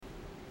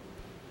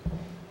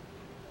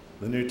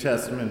The New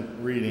Testament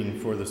reading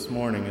for this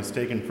morning is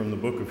taken from the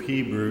book of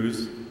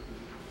Hebrews,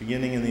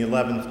 beginning in the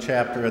 11th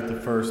chapter at the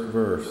first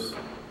verse.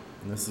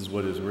 And this is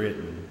what is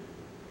written.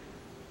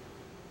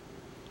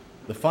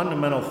 The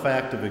fundamental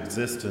fact of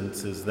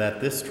existence is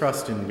that this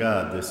trust in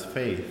God, this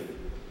faith,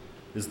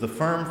 is the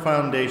firm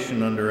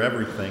foundation under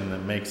everything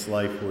that makes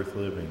life worth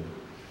living.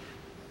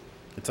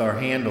 It's our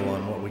handle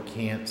on what we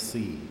can't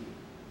see.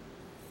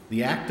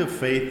 The act of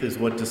faith is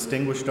what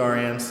distinguished our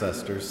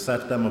ancestors,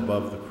 set them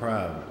above the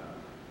crowd.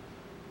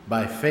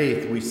 By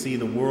faith, we see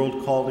the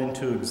world called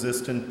into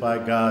existence by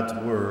God's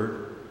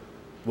word,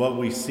 what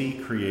we see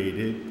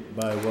created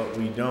by what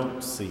we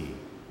don't see.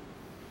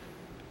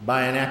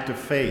 By an act of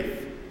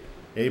faith,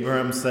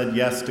 Abraham said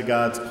yes to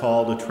God's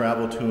call to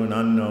travel to an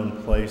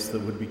unknown place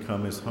that would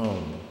become his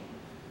home.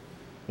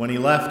 When he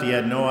left, he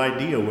had no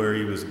idea where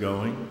he was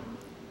going.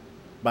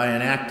 By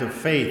an act of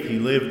faith, he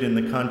lived in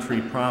the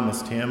country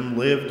promised him,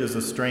 lived as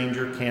a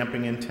stranger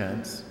camping in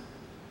tents.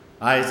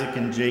 Isaac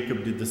and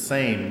Jacob did the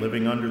same,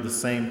 living under the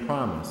same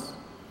promise.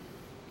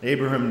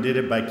 Abraham did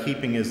it by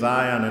keeping his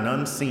eye on an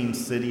unseen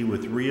city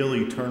with real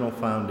eternal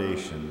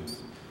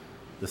foundations,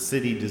 the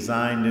city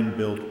designed and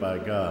built by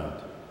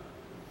God.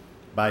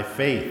 By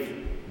faith,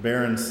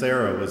 barren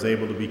Sarah was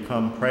able to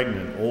become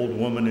pregnant, old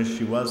woman as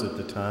she was at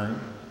the time,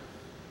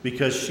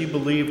 because she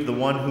believed the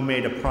one who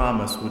made a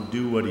promise would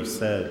do what he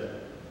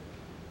said.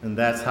 And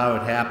that's how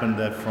it happened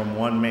that from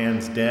one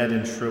man's dead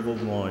and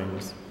shriveled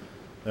loins,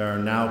 there are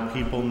now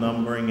people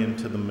numbering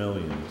into the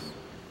millions.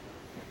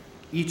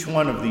 Each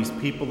one of these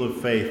people of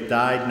faith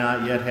died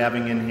not yet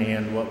having in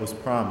hand what was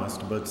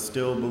promised, but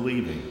still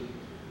believing.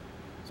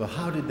 So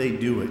how did they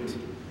do it?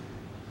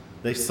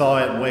 They saw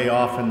it way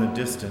off in the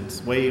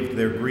distance, waved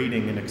their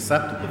greeting, and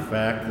accepted the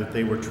fact that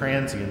they were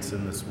transients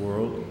in this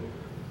world.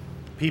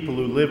 People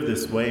who live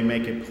this way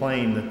make it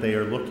plain that they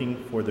are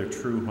looking for their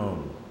true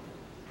home.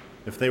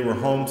 If they were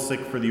homesick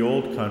for the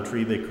old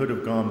country, they could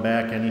have gone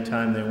back any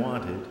time they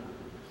wanted.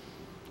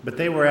 But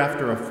they were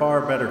after a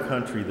far better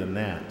country than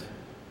that,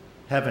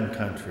 heaven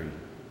country.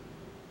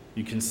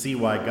 You can see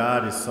why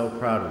God is so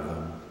proud of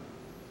them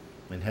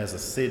and has a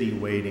city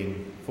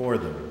waiting for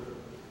them.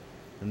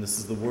 And this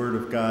is the word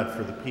of God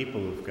for the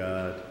people of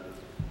God.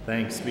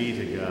 Thanks be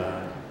to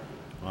God.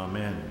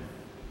 Amen.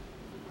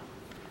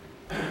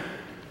 Would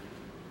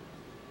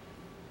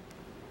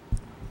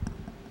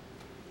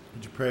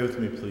you pray with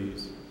me,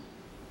 please?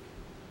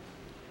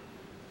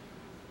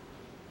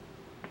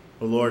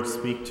 O Lord,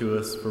 speak to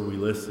us, for we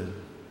listen.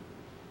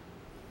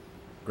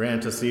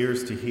 Grant us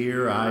ears to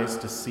hear, eyes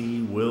to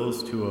see,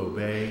 wills to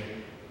obey,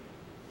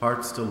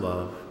 hearts to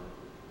love.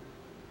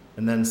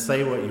 And then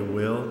say what you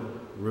will,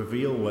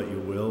 reveal what you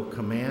will,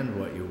 command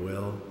what you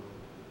will,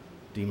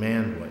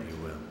 demand what you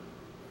will.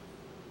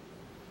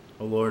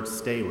 O Lord,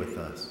 stay with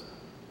us.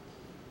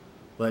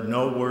 Let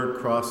no word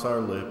cross our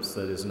lips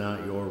that is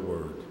not your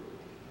word.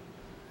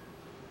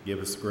 Give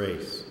us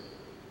grace.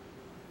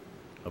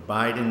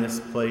 Abide in this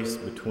place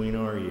between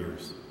our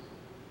ears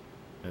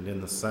and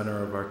in the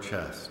center of our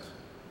chest.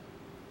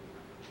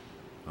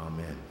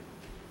 Amen.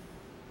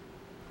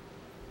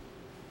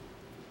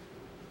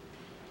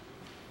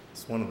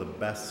 It's one of the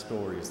best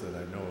stories that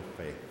I know of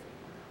faith.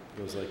 It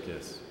goes like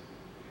this.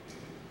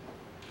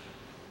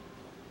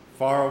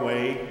 Far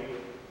away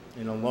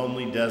in a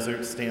lonely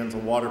desert stands a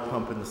water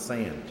pump in the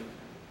sand.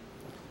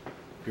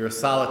 You're a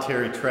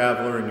solitary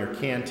traveler and your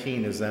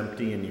canteen is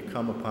empty and you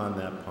come upon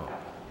that pump.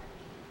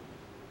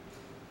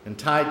 And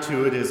tied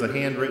to it is a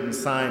handwritten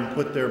sign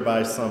put there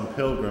by some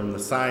pilgrim. The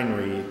sign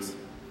reads,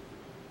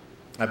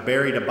 I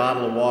buried a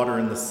bottle of water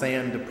in the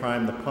sand to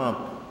prime the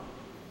pump.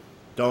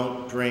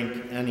 Don't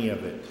drink any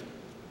of it.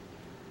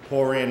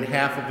 Pour in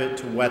half of it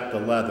to wet the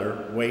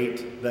leather,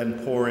 wait, then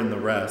pour in the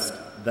rest,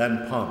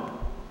 then pump.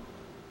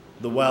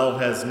 The well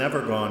has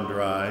never gone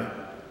dry,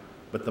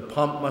 but the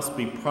pump must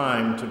be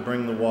primed to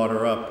bring the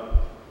water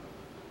up.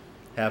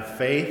 Have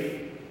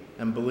faith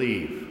and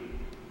believe.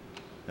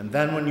 And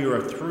then when you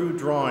are through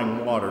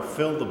drawing water,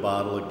 fill the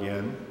bottle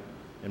again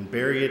and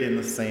bury it in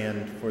the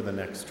sand for the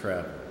next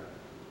traveler.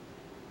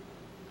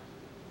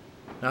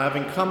 Now,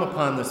 having come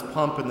upon this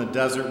pump in the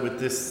desert with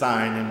this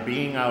sign and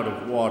being out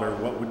of water,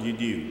 what would you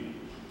do?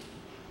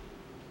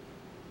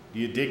 Do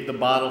you dig the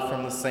bottle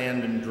from the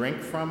sand and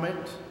drink from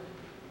it?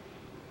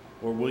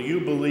 Or will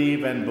you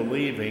believe and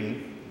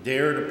believing,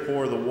 dare to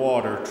pour the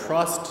water,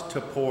 trust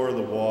to pour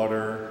the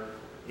water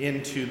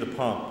into the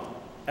pump?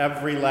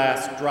 Every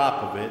last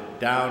drop of it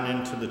down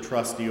into the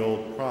trusty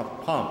old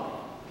pump.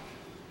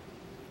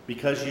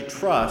 Because you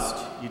trust,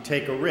 you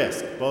take a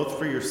risk, both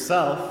for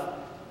yourself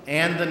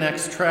and the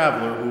next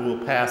traveler who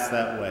will pass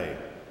that way.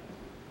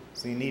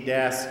 So you need to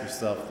ask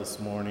yourself this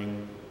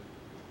morning,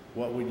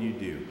 what would you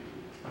do?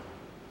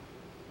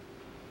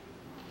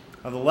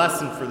 Now, the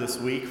lesson for this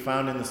week,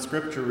 found in the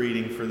scripture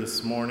reading for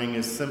this morning,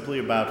 is simply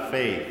about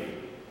faith.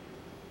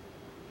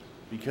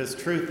 Because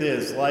truth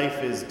is,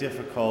 life is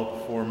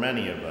difficult for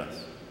many of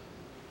us.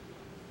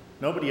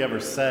 Nobody ever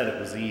said it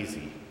was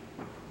easy.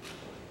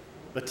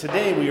 But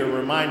today we are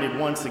reminded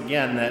once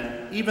again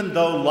that even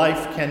though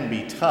life can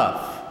be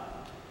tough,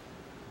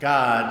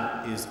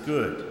 God is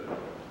good.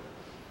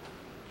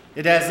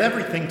 It has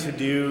everything to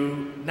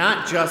do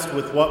not just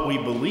with what we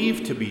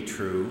believe to be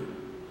true,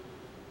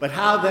 but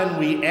how then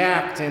we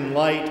act in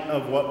light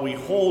of what we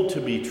hold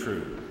to be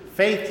true.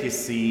 Faith, you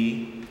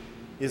see,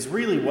 is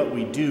really what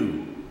we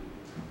do.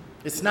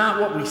 It's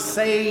not what we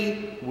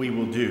say we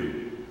will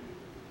do.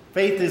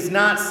 Faith is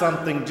not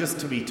something just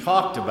to be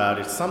talked about.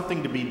 It's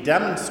something to be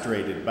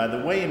demonstrated by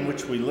the way in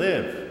which we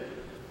live.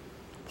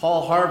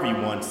 Paul Harvey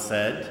once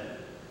said,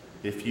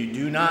 "If you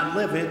do not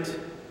live it,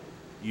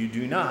 you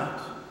do not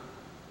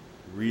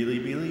really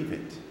believe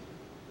it."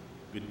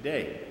 Good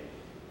day.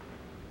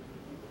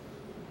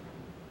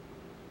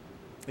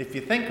 If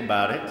you think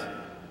about it,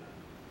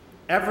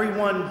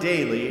 everyone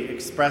daily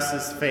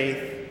expresses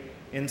faith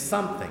in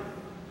something.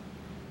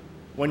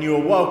 When you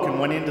awoke and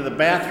went into the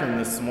bathroom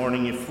this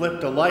morning, you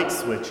flipped a light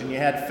switch and you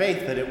had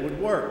faith that it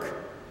would work.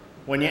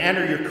 When you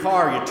enter your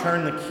car, you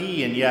turn the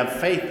key and you have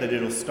faith that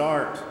it'll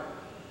start.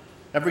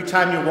 Every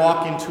time you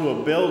walk into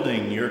a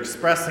building, you're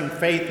expressing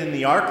faith in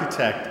the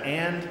architect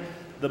and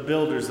the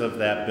builders of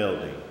that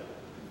building.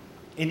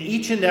 In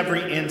each and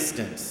every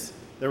instance,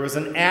 there was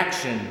an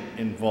action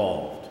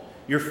involved.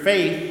 Your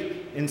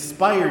faith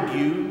inspired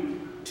you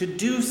to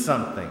do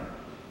something.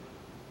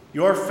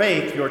 Your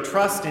faith, your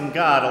trust in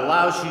God,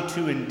 allows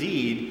you to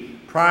indeed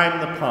prime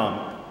the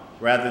pump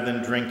rather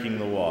than drinking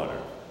the water.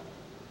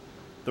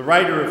 The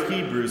writer of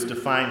Hebrews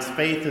defines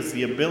faith as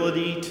the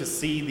ability to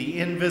see the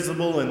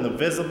invisible in the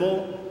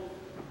visible,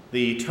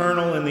 the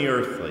eternal in the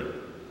earthly.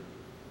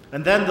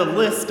 And then the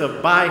list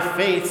of by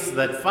faiths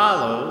that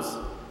follows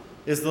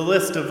is the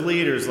list of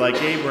leaders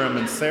like Abraham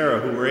and Sarah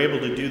who were able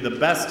to do the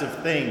best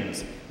of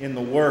things in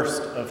the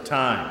worst of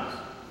times.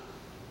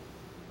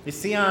 You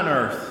see, on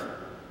earth,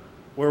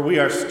 where we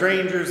are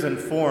strangers and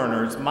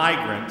foreigners,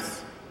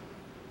 migrants,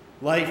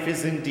 life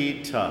is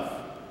indeed tough,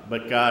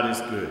 but God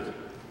is good.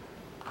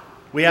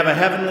 We have a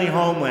heavenly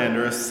homeland,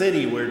 or a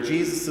city where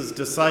Jesus'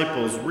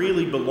 disciples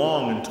really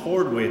belong and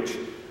toward which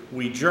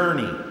we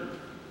journey.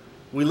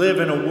 We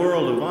live in a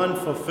world of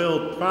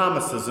unfulfilled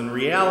promises and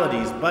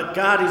realities, but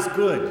God is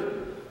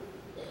good.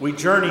 We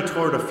journey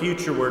toward a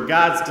future where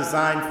God's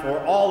design for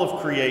all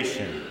of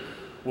creation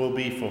will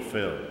be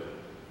fulfilled.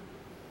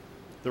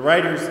 The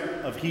writers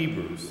of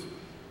Hebrews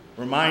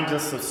remind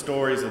us of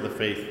stories of the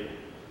faithful,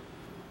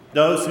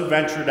 those who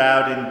ventured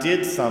out and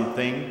did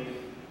something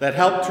that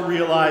helped to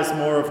realize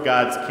more of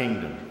God's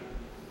kingdom.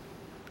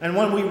 And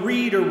when we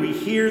read or we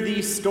hear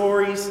these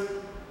stories,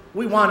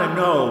 we want to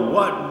know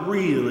what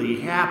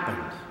really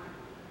happened.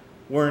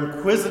 We're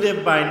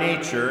inquisitive by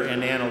nature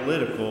and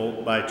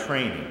analytical by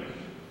training.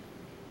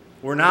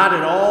 We're not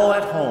at all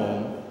at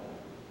home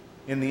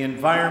in the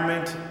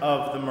environment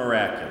of the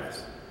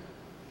miraculous.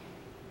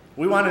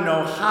 We want to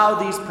know how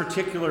these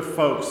particular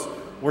folks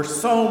were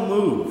so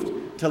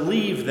moved to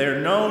leave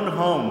their known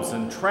homes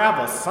and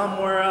travel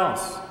somewhere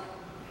else.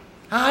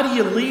 How do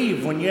you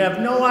leave when you have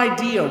no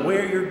idea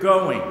where you're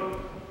going?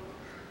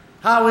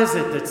 How is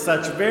it that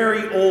such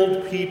very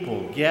old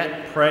people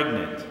get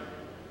pregnant?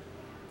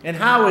 And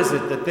how is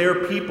it that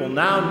their people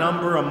now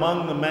number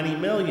among the many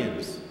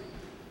millions?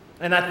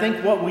 And I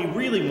think what we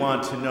really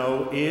want to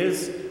know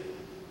is,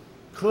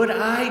 could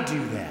I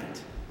do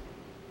that?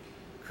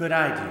 Could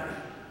I do that?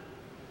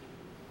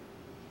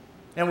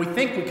 And we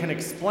think we can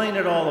explain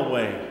it all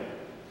away.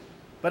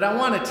 But I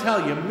want to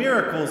tell you,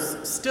 miracles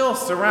still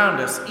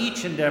surround us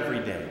each and every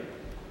day.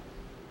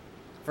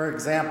 For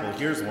example,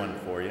 here's one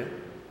for you.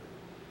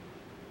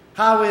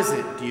 How is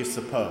it, do you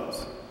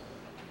suppose,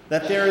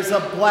 that there is a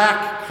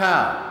black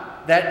cow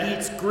that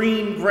eats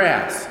green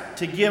grass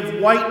to give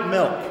white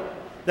milk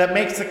that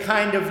makes a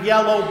kind of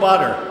yellow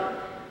butter?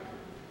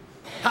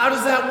 How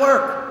does that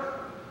work?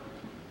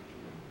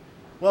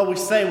 Well, we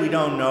say we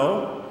don't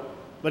know,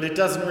 but it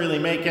doesn't really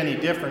make any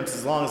difference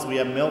as long as we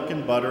have milk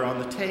and butter on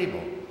the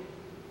table.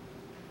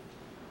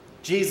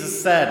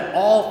 Jesus said,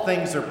 all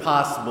things are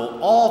possible.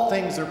 All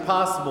things are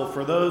possible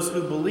for those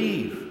who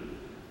believe.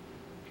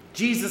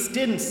 Jesus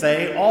didn't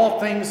say all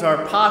things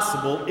are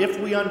possible if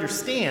we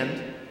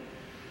understand,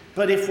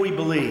 but if we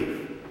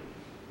believe.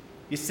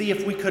 You see,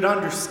 if we could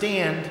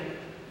understand,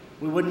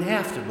 we wouldn't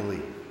have to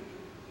believe.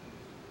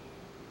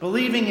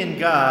 Believing in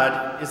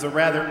God is a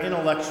rather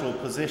intellectual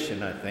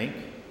position, I think.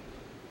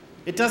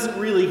 It doesn't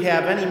really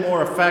have any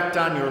more effect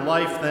on your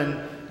life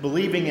than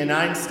believing in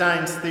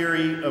Einstein's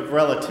theory of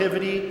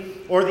relativity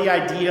or the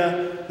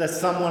idea that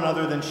someone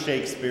other than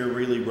Shakespeare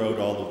really wrote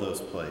all of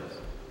those plays.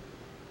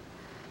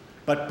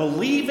 But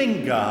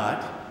believing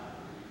God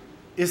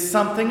is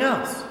something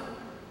else.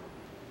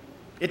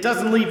 It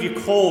doesn't leave you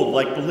cold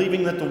like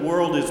believing that the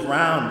world is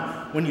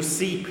round when you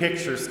see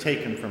pictures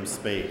taken from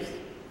space.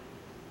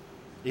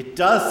 It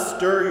does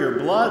stir your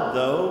blood,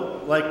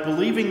 though, like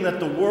believing that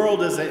the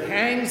world as it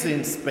hangs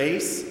in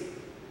space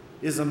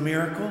is a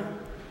miracle.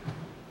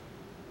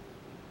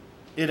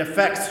 It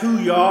affects who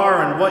you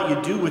are and what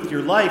you do with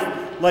your life,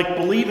 like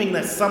believing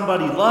that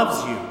somebody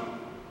loves you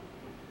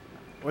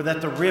or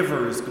that the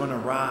river is going to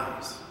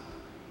rise.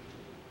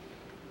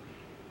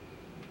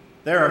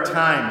 There are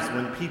times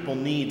when people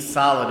need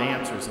solid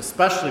answers,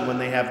 especially when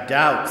they have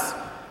doubts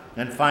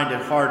and find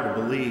it hard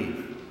to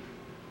believe.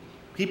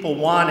 People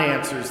want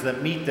answers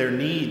that meet their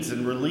needs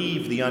and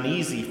relieve the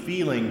uneasy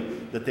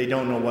feeling that they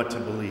don't know what to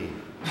believe.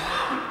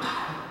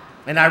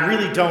 And I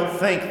really don't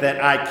think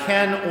that I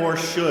can or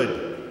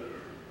should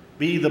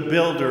be the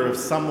builder of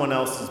someone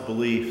else's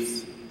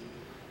beliefs.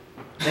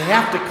 They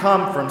have to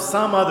come from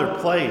some other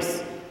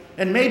place,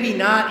 and maybe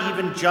not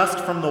even just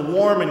from the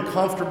warm and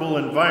comfortable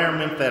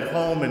environment that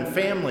home and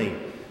family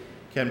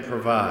can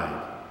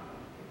provide.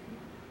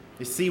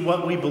 You see,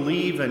 what we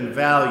believe and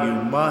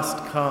value must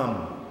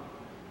come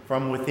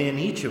from within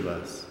each of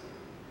us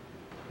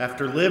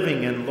after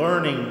living and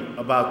learning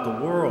about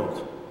the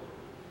world,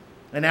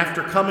 and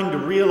after coming to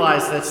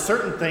realize that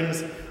certain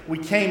things we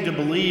came to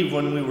believe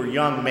when we were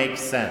young make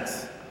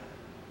sense,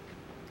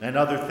 and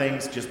other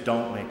things just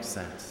don't make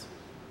sense.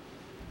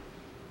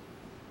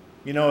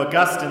 You know,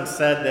 Augustine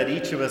said that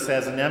each of us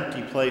has an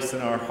empty place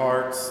in our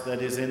hearts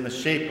that is in the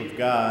shape of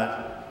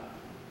God,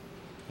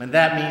 and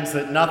that means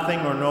that nothing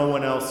or no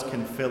one else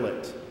can fill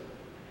it.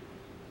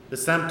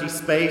 This empty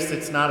space,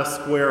 it's not a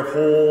square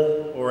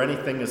hole or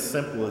anything as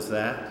simple as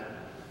that,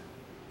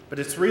 but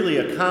it's really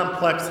a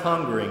complex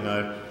hungering,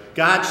 a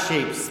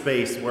God-shaped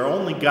space where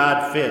only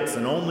God fits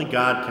and only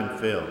God can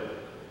fill.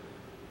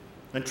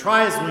 And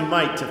try as we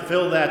might to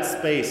fill that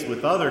space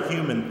with other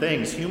human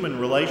things, human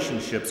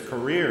relationships,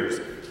 careers,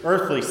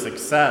 earthly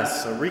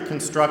success, a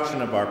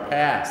reconstruction of our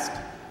past,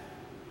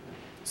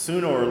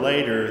 sooner or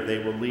later they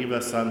will leave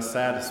us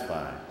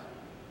unsatisfied,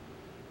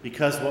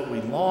 because what we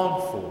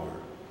long for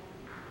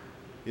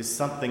is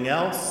something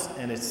else,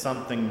 and it's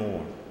something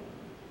more.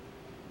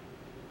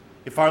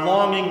 If our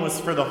longing was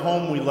for the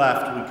home we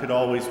left, we could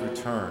always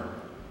return.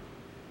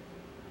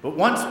 But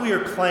once we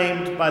are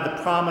claimed by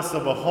the promise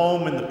of a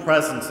home in the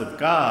presence of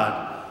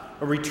God,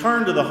 a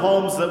return to the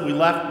homes that we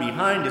left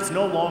behind is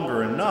no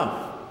longer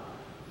enough.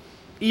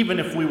 Even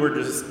if we were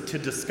to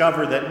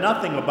discover that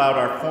nothing about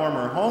our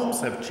former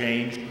homes have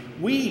changed,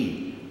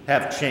 we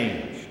have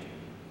changed.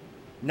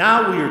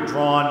 Now we are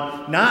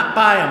drawn not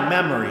by a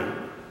memory,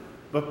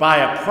 but by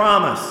a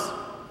promise.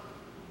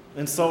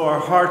 And so our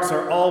hearts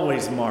are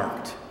always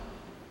marked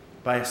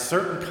by a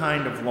certain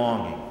kind of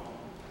longing.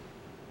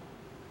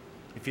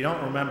 If you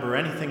don't remember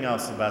anything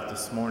else about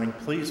this morning,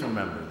 please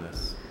remember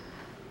this.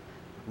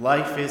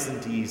 Life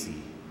isn't easy,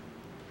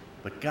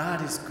 but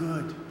God is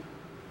good.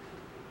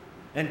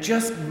 And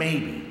just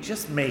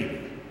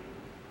maybe,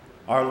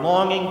 our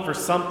longing for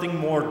something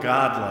more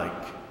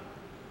godlike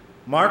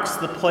marks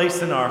the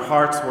place in our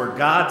hearts where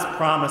God's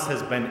promise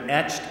has been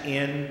etched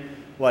in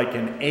like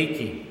an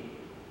aching,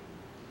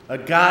 a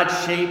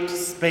God-shaped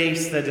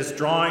space that is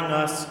drawing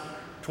us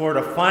toward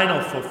a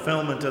final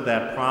fulfillment of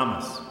that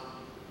promise,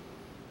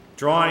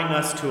 drawing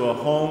us to a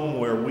home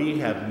where we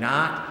have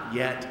not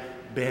yet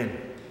been,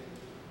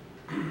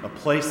 a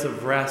place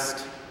of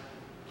rest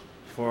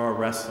for our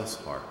restless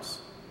hearts.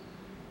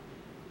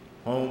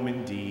 Home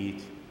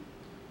indeed,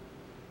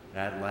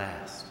 at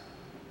last.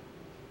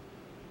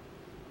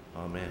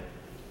 Amen.